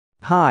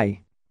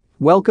Hi.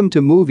 Welcome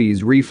to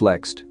Movies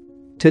Reflexed.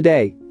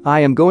 Today, I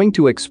am going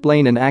to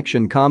explain an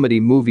action comedy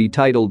movie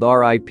titled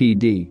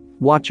R.I.P.D.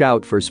 Watch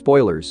out for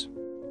spoilers.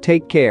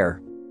 Take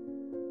care.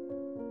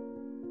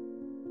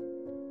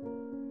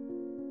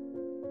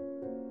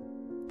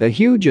 A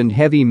huge and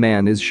heavy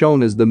man is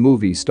shown as the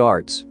movie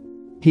starts.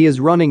 He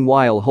is running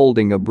while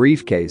holding a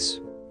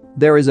briefcase.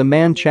 There is a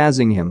man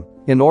chasing him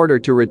in order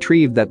to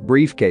retrieve that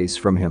briefcase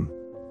from him.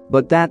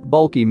 But that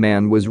bulky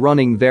man was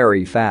running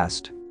very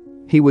fast.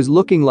 He was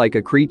looking like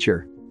a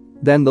creature.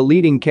 Then the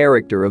leading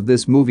character of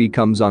this movie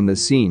comes on the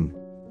scene.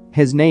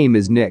 His name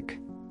is Nick.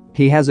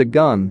 He has a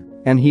gun,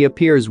 and he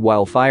appears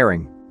while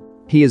firing.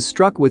 He is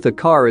struck with a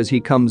car as he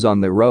comes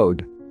on the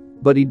road.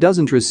 But he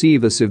doesn't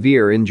receive a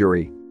severe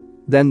injury.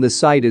 Then the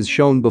sight is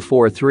shown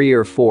before 3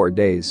 or 4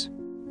 days.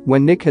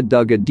 When Nick had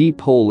dug a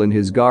deep hole in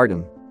his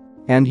garden.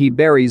 And he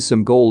buries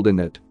some gold in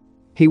it.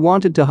 He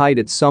wanted to hide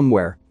it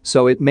somewhere,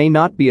 so it may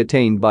not be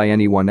attained by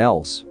anyone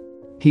else.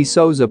 He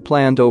sows a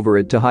plant over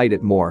it to hide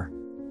it more.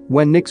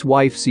 When Nick's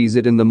wife sees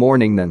it in the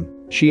morning, then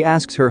she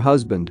asks her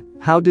husband,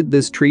 "How did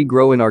this tree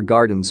grow in our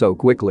garden so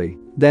quickly?"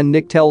 Then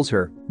Nick tells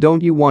her,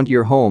 "Don't you want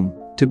your home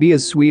to be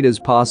as sweet as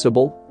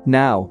possible?"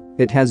 Now,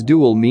 it has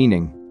dual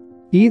meaning.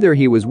 Either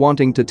he was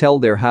wanting to tell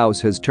their house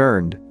has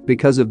turned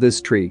because of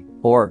this tree,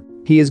 or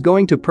he is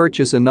going to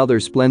purchase another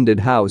splendid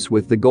house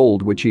with the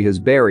gold which he has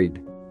buried.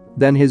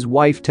 Then his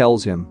wife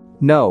tells him,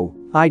 "No,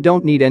 I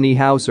don't need any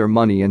house or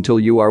money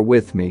until you are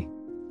with me."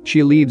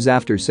 She leaves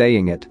after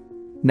saying it.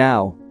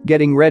 Now,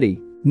 getting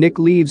ready, Nick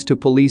leaves to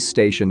police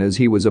station as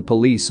he was a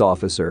police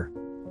officer.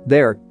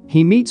 There,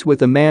 he meets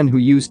with a man who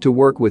used to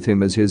work with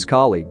him as his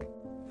colleague.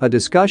 A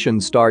discussion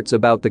starts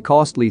about the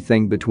costly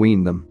thing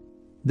between them.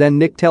 Then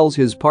Nick tells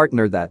his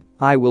partner that,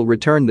 "I will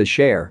return the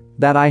share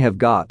that I have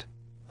got.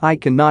 I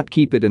cannot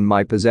keep it in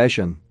my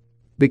possession.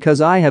 Because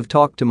I have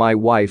talked to my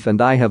wife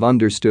and I have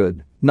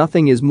understood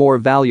nothing is more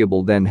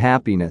valuable than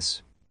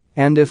happiness.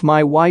 And if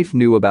my wife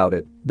knew about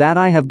it, that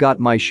I have got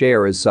my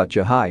share as such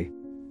a high,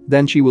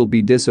 then she will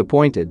be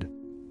disappointed."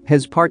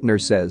 His partner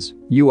says,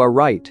 "You are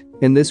right,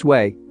 in this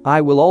way,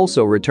 I will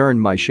also return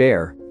my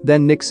share."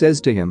 Then Nick says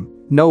to him,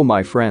 "No,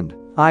 my friend,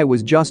 I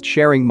was just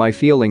sharing my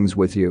feelings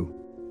with you."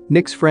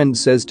 Nick's friend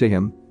says to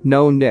him,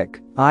 "No, Nick,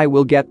 I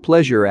will get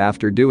pleasure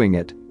after doing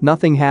it.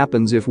 Nothing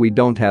happens if we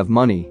don't have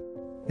money.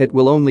 It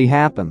will only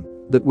happen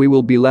that we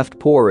will be left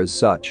poor as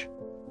such."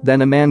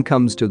 Then a man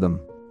comes to them.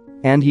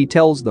 And he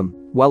tells them,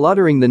 while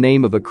uttering the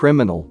name of a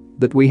criminal,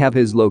 that we have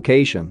his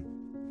location.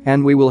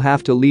 And we will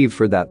have to leave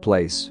for that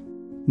place.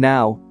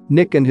 Now,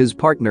 Nick and his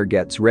partner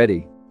gets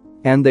ready.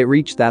 And they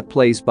reach that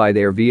place by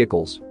their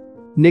vehicles.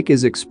 Nick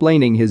is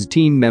explaining his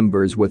team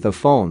members with a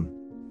phone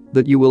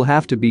that you will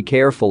have to be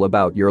careful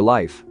about your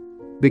life.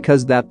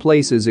 Because that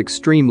place is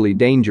extremely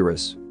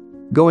dangerous.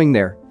 Going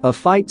there, a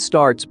fight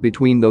starts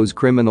between those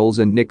criminals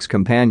and Nick's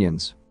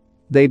companions.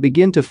 They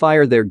begin to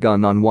fire their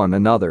gun on one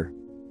another.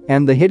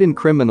 And the hidden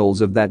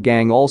criminals of that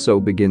gang also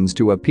begins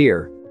to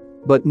appear.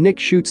 But Nick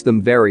shoots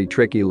them very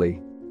trickily.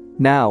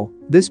 Now,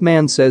 this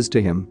man says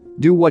to him,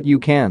 "Do what you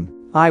can.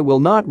 I will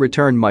not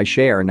return my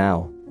share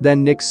now."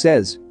 Then Nick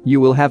says, "You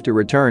will have to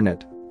return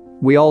it.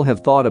 We all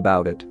have thought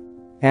about it.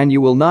 And you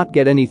will not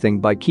get anything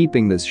by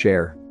keeping this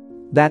share."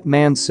 That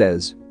man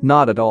says,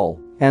 "Not at all."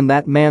 And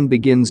that man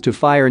begins to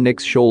fire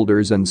Nick's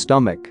shoulders and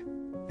stomach.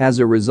 As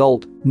a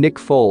result, Nick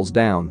falls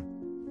down.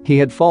 He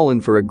had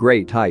fallen for a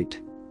great height.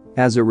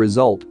 As a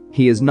result,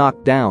 he is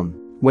knocked down.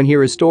 When he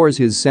restores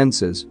his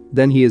senses,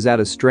 then he is at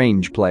a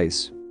strange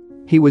place.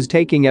 He was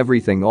taking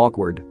everything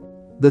awkward.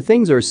 The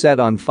things are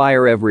set on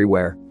fire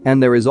everywhere,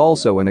 and there is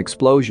also an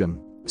explosion.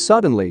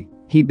 Suddenly,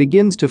 he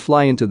begins to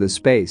fly into the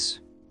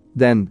space.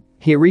 Then,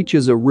 he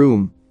reaches a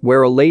room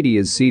where a lady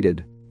is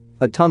seated.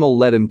 A tunnel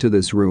led him to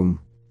this room.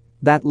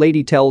 That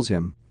lady tells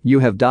him, "You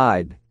have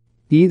died.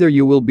 Either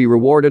you will be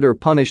rewarded or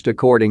punished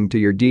according to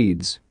your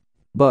deeds.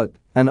 But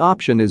an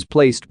option is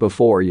placed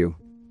before you.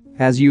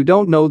 As you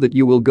don't know that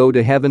you will go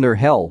to heaven or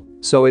hell,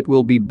 so it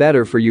will be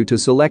better for you to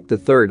select the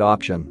third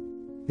option.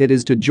 It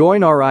is to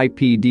join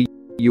R.I.P.D.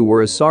 You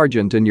were a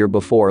sergeant in your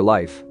before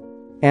life.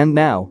 And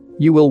now,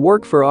 you will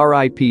work for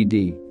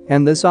R.I.P.D.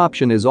 And this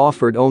option is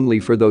offered only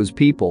for those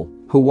people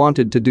who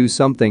wanted to do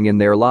something in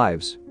their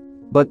lives.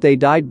 But they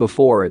died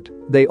before it,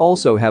 they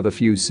also have a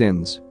few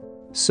sins.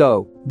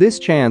 So, this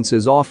chance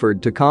is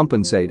offered to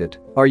compensate it.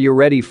 Are you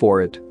ready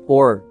for it?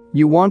 Or,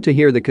 you want to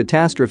hear the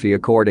catastrophe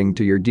according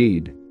to your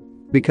deed?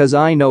 Because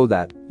I know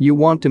that you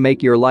want to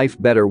make your life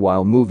better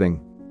while moving.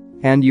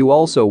 And you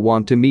also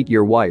want to meet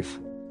your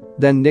wife."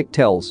 Then Nick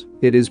tells,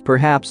 "It is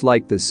perhaps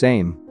like the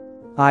same.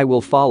 I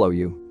will follow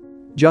you.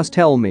 Just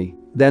tell me."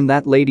 Then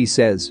that lady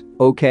says,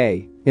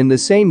 "Okay." In the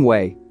same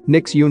way,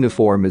 Nick's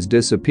uniform has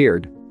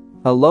disappeared.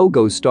 A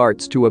logo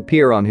starts to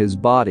appear on his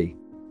body.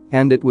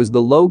 And it was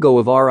the logo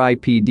of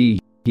R.I.P.D.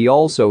 He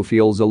also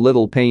feels a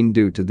little pain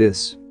due to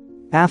this.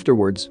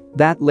 Afterwards,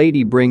 that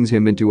lady brings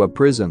him into a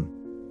prison.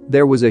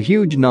 There was a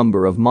huge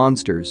number of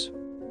monsters.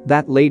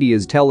 That lady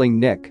is telling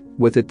Nick,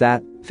 with it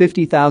that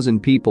 50,000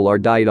 people are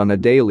died on a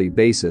daily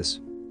basis.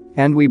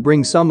 And we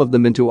bring some of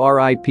them into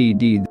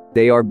R.I.P.D.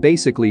 They are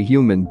basically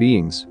human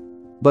beings.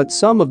 But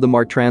some of them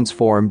are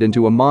transformed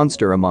into a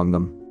monster among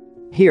them.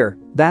 Here,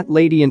 that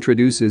lady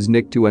introduces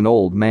Nick to an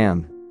old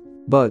man.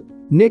 But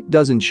Nick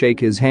doesn't shake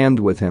his hand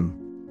with him.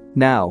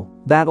 Now,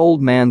 that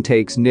old man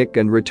takes Nick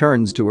and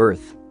returns to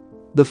Earth.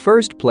 The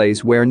first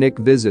place where Nick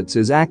visits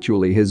is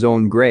actually his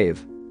own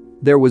grave.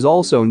 There was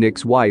also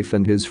Nick's wife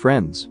and his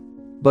friends.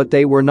 But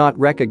they were not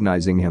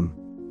recognizing him.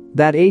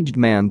 That aged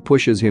man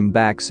pushes him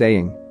back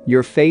saying,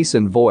 "Your face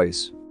and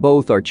voice,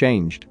 both are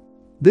changed.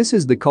 This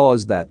is the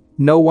cause that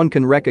no one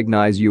can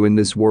recognize you in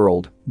this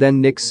world."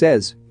 Then Nick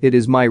says, "It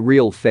is my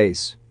real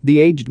face." The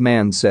aged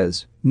man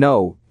says,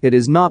 "No, it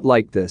is not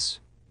like this."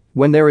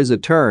 When there is a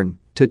turn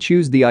to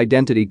choose the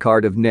identity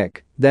card of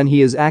Nick, then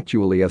he is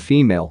actually a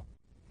female.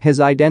 His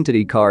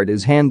identity card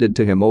is handed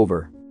to him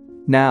over.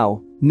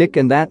 Now, Nick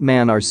and that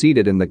man are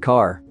seated in the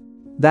car.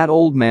 That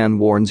old man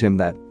warns him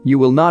that you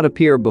will not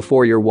appear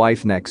before your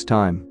wife next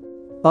time.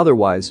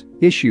 Otherwise,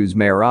 issues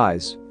may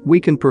arise. We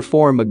can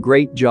perform a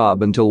great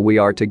job until we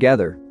are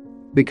together.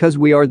 Because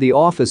we are the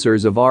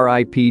officers of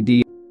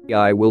R.I.P.D.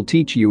 I will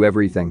teach you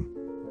everything.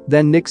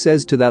 Then Nick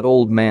says to that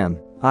old man,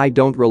 "I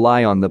don't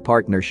rely on the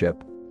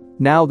partnership."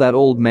 Now that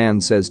old man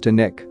says to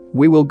Nick,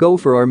 "We will go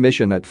for our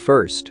mission at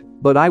first,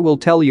 but I will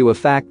tell you a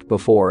fact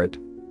before it.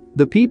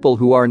 The people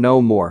who are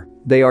no more,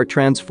 they are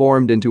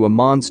transformed into a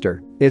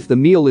monster if the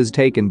meal is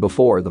taken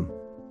before them.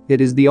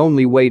 It is the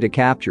only way to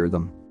capture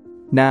them."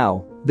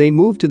 Now, they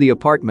move to the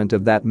apartment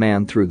of that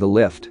man through the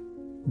lift.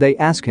 They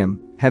ask him,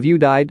 "Have you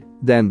died?"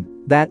 Then,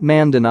 that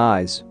man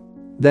denies.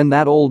 Then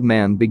that old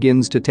man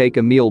begins to take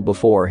a meal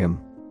before him.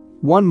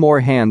 One more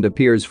hand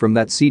appears from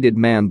that seated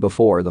man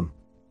before them.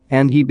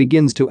 And he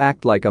begins to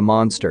act like a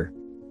monster.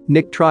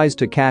 Nick tries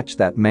to catch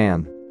that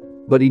man.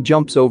 But he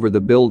jumps over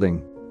the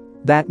building.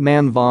 That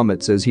man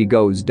vomits as he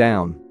goes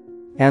down.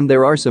 And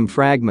there are some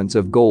fragments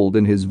of gold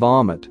in his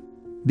vomit.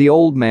 The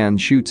old man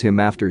shoots him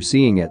after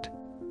seeing it.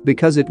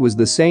 Because it was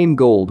the same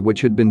gold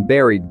which had been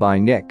buried by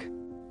Nick.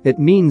 It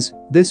means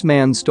this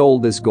man stole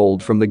this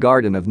gold from the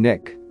garden of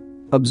Nick.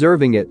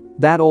 Observing it,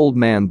 that old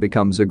man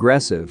becomes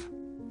aggressive.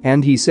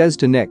 And he says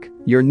to Nick,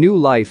 "Your new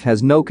life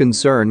has no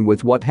concern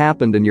with what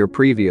happened in your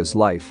previous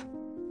life."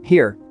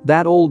 Here,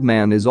 that old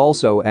man is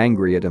also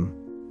angry at him.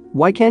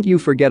 "Why can't you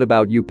forget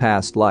about your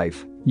past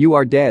life? You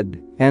are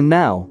dead, and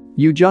now,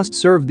 you just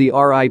serve the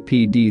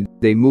R.I.P.D.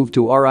 They move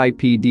to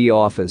R.I.P.D.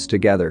 office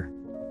together.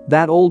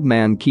 That old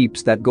man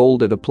keeps that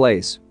gold at a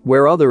place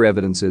where other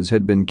evidences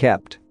had been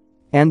kept.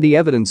 And the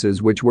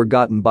evidences which were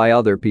gotten by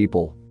other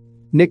people.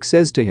 Nick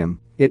says to him,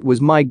 "It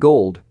was my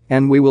gold,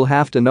 and we will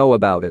have to know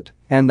about it,"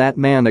 and that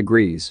man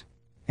agrees.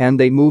 And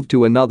they move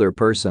to another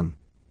person.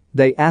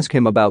 They ask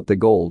him about the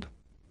gold.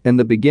 In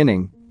the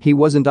beginning, he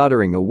wasn't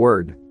uttering a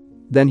word.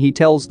 Then he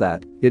tells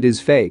that it is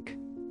fake.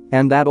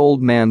 And that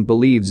old man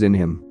believes in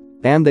him.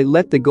 And they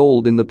let the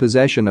gold in the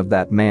possession of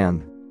that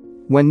man.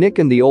 When Nick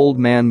and the old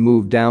man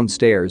move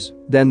downstairs,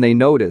 then they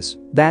notice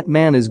that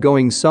man is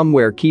going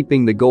somewhere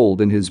keeping the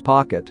gold in his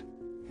pocket.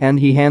 And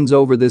he hands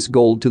over this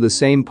gold to the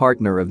same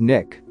partner of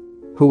Nick,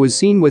 who was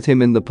seen with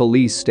him in the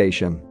police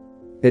station.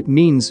 It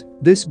means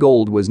this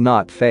gold was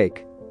not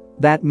fake.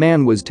 That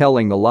man was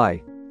telling a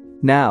lie.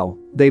 Now,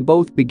 they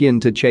both begin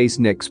to chase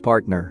Nick's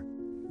partner.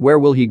 Where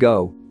will he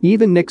go?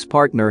 Even Nick's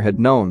partner had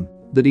known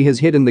that he has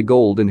hidden the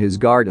gold in his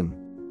garden.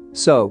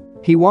 So,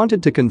 he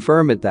wanted to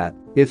confirm it that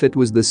if it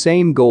was the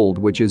same gold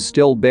which is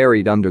still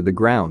buried under the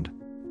ground.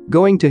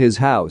 Going to his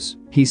house,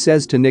 he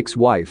says to Nick's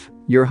wife,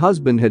 "Your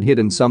husband had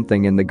hidden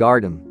something in the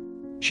garden."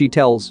 She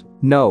tells,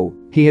 "No,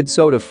 he had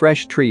sowed a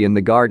fresh tree in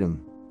the garden."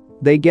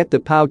 They get the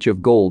pouch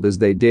of gold as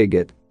they dig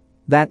it.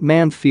 That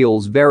man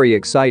feels very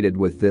excited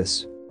with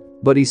this.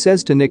 But he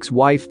says to Nick's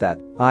wife that,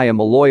 "I am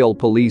a loyal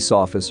police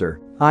officer.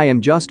 I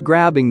am just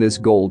grabbing this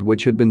gold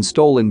which had been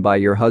stolen by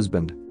your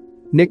husband."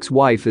 Nick's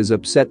wife is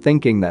upset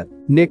thinking that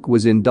Nick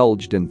was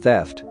indulged in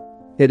theft.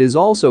 It is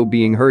also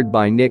being heard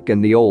by Nick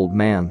and the old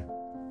man.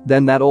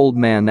 Then that old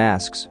man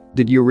asks,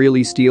 "Did you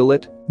really steal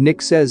it?"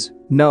 Nick says,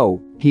 "No,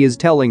 he is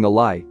telling a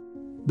lie."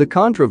 The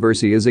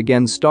controversy is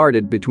again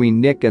started between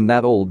Nick and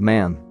that old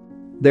man.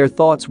 Their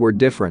thoughts were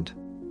different.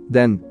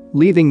 Then,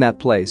 leaving that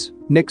place,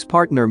 Nick's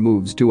partner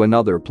moves to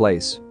another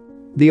place.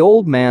 The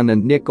old man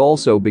and Nick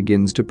also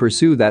begins to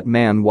pursue that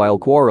man while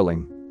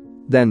quarreling.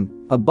 Then,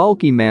 a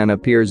bulky man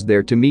appears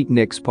there to meet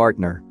Nick's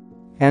partner.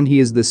 And he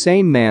is the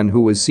same man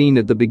who was seen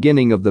at the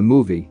beginning of the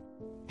movie.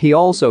 He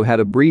also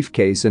had a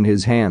briefcase in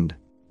his hand.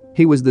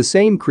 He was the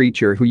same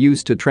creature who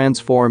used to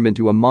transform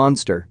into a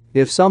monster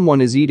if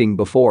someone is eating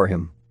before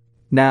him.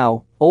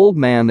 Now, old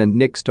man and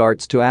Nick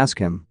starts to ask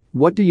him,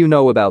 "What do you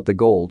know about the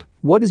gold?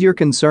 What is your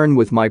concern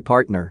with my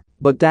partner?"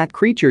 But that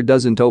creature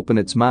doesn't open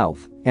its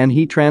mouth, and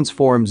he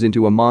transforms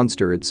into a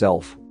monster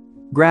itself.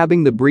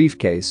 Grabbing the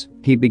briefcase,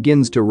 he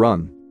begins to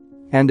run.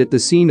 And at the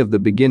scene of the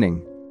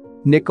beginning,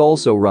 Nick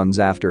also runs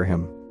after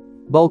him.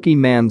 Bulky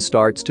man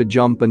starts to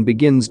jump and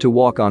begins to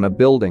walk on a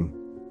building.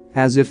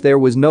 As if there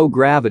was no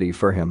gravity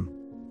for him.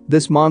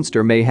 This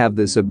monster may have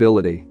this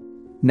ability.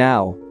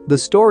 Now, the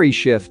story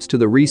shifts to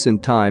the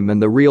recent time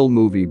and the real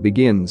movie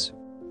begins.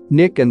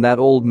 Nick and that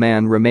old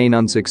man remain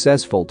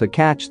unsuccessful to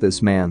catch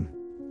this man.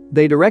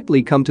 They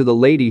directly come to the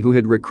lady who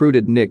had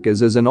recruited Nick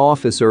as an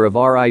officer of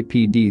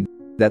R.I.P.D.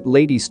 That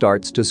lady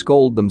starts to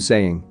scold them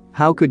saying,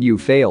 "How could you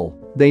fail?"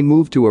 They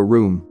move to a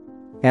room.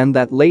 And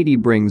that lady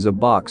brings a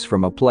box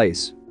from a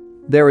place.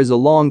 There is a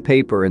long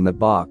paper in the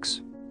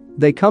box.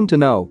 They come to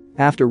know,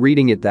 after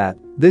reading it, that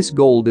this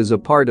gold is a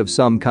part of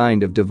some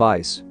kind of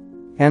device.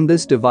 And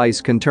this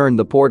device can turn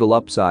the portal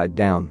upside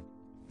down.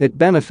 It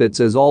benefits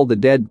as all the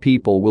dead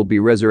people will be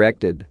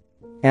resurrected.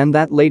 And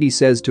that lady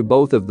says to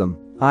both of them,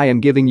 "I am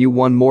giving you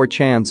one more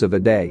chance of a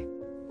day.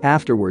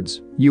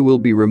 Afterwards, you will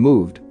be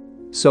removed.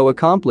 So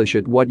accomplish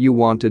it what you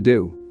want to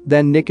do."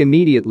 Then Nick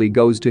immediately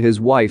goes to his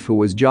wife who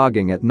was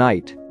jogging at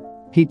night.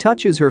 He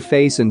touches her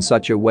face in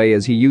such a way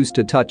as he used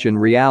to touch in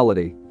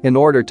reality, in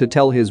order to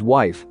tell his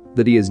wife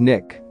that he is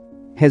Nick.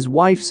 His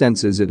wife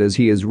senses it as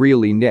he is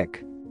really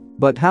Nick.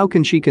 But how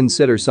can she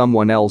consider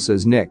someone else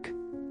as Nick?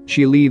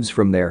 She leaves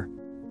from there.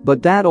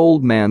 But that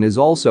old man is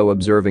also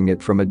observing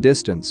it from a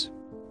distance.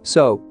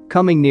 So,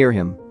 coming near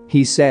him,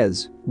 he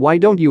says, "Why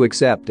don't you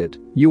accept it?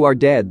 You are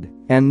dead,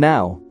 and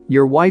now,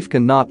 your wife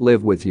cannot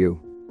live with you.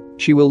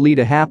 She will lead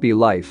a happy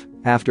life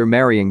after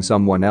marrying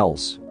someone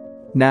else.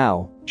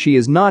 Now, she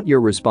is not your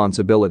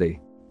responsibility."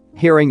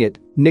 Hearing it,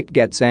 Nick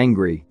gets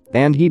angry,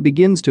 and he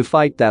begins to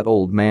fight that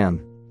old man.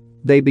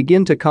 They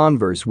begin to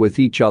converse with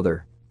each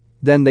other.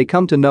 Then they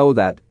come to know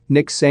that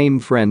Nick's same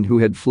friend who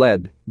had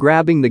fled,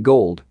 grabbing the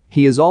gold,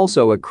 he is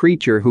also a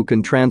creature who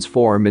can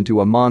transform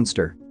into a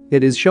monster.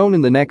 It is shown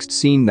in the next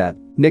scene that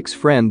Nick's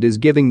friend is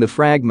giving the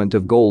fragment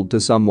of gold to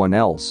someone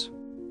else.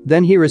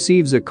 Then he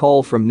receives a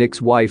call from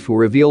Nick's wife who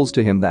reveals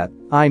to him that,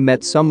 "I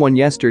met someone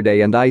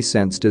yesterday and I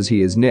sensed as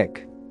he is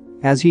Nick."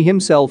 As he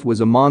himself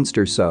was a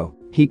monster, so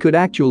he could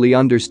actually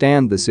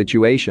understand the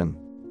situation.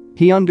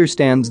 He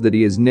understands that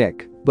he is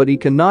Nick, but he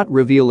cannot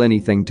reveal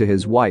anything to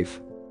his wife.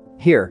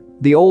 Here,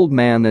 the old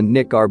man and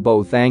Nick are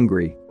both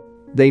angry.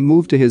 They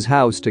move to his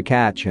house to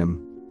catch him.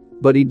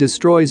 But he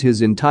destroys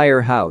his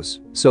entire house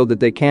so that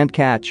they can't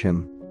catch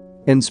him.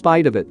 In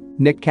spite of it,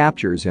 Nick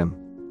captures him.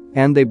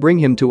 And they bring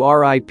him to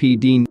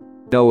R.I.P.D.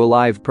 No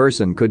alive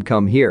person could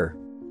come here.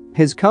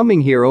 His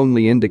coming here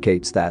only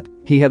indicates that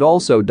he had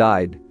also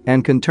died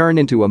and can turn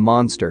into a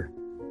monster.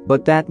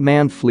 But that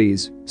man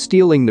flees,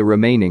 stealing the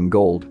remaining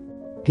gold.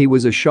 He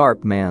was a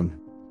sharp man.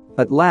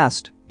 At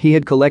last, he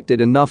had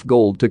collected enough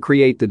gold to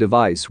create the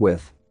device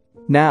with.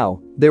 Now,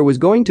 there was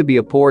going to be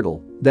a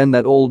portal, then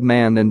that old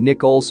man and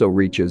Nick also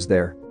reaches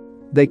there.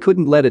 They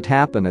couldn't let it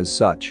happen as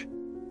such.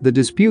 The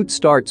dispute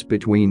starts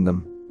between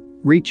them.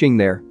 Reaching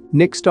there,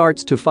 Nick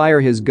starts to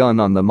fire his gun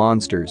on the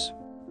monsters.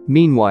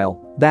 Meanwhile,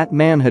 that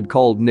man had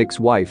called Nick's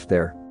wife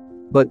there.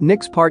 But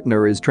Nick's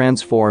partner is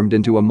transformed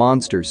into a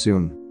monster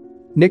soon.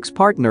 Nick's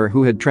partner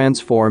who had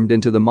transformed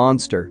into the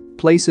monster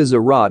places a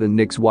rod in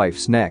Nick's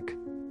wife's neck.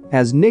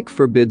 As Nick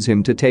forbids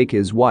him to take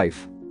his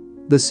wife,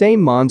 the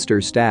same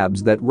monster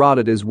stabs that rod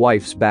at his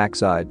wife's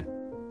backside.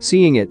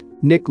 Seeing it,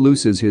 Nick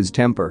loses his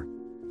temper.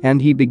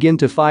 And he begins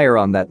to fire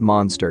on that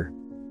monster.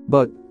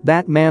 But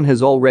that man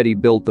has already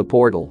built the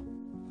portal.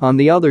 On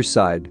the other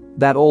side,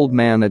 that old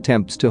man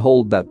attempts to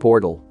hold that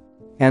portal.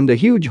 And a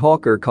huge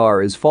hawker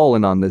car is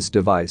fallen on this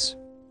device.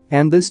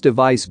 And this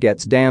device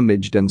gets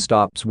damaged and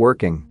stops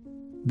working.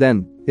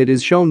 Then, it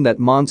is shown that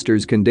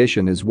monster's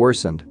condition is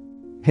worsened.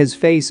 His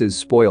face is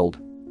spoiled.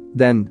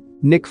 Then,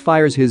 Nick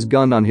fires his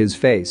gun on his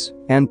face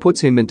and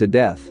puts him into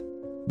death.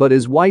 But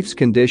his wife's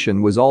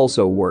condition was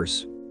also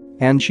worse.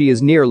 And she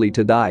is nearly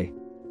to die.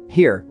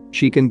 Here,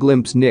 she can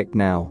glimpse Nick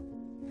now.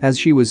 As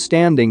she was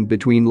standing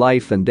between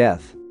life and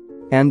death.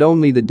 And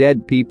only the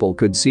dead people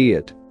could see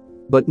it.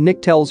 But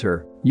Nick tells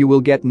her, "You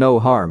will get no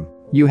harm,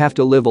 you have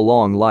to live a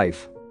long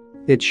life."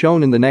 It's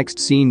shown in the next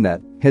scene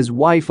that his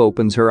wife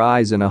opens her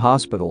eyes in a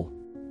hospital.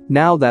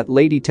 Now that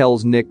lady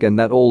tells Nick and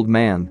that old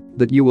man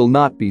that you will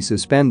not be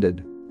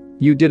suspended.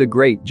 You did a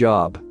great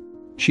job.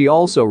 She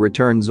also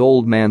returns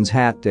old man's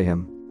hat to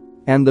him.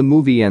 And the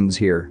movie ends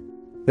here.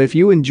 If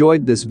you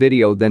enjoyed this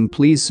video, then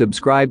please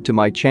subscribe to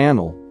my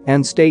channel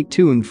and stay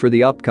tuned for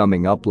the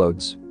upcoming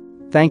uploads.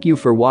 Thank you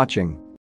for watching.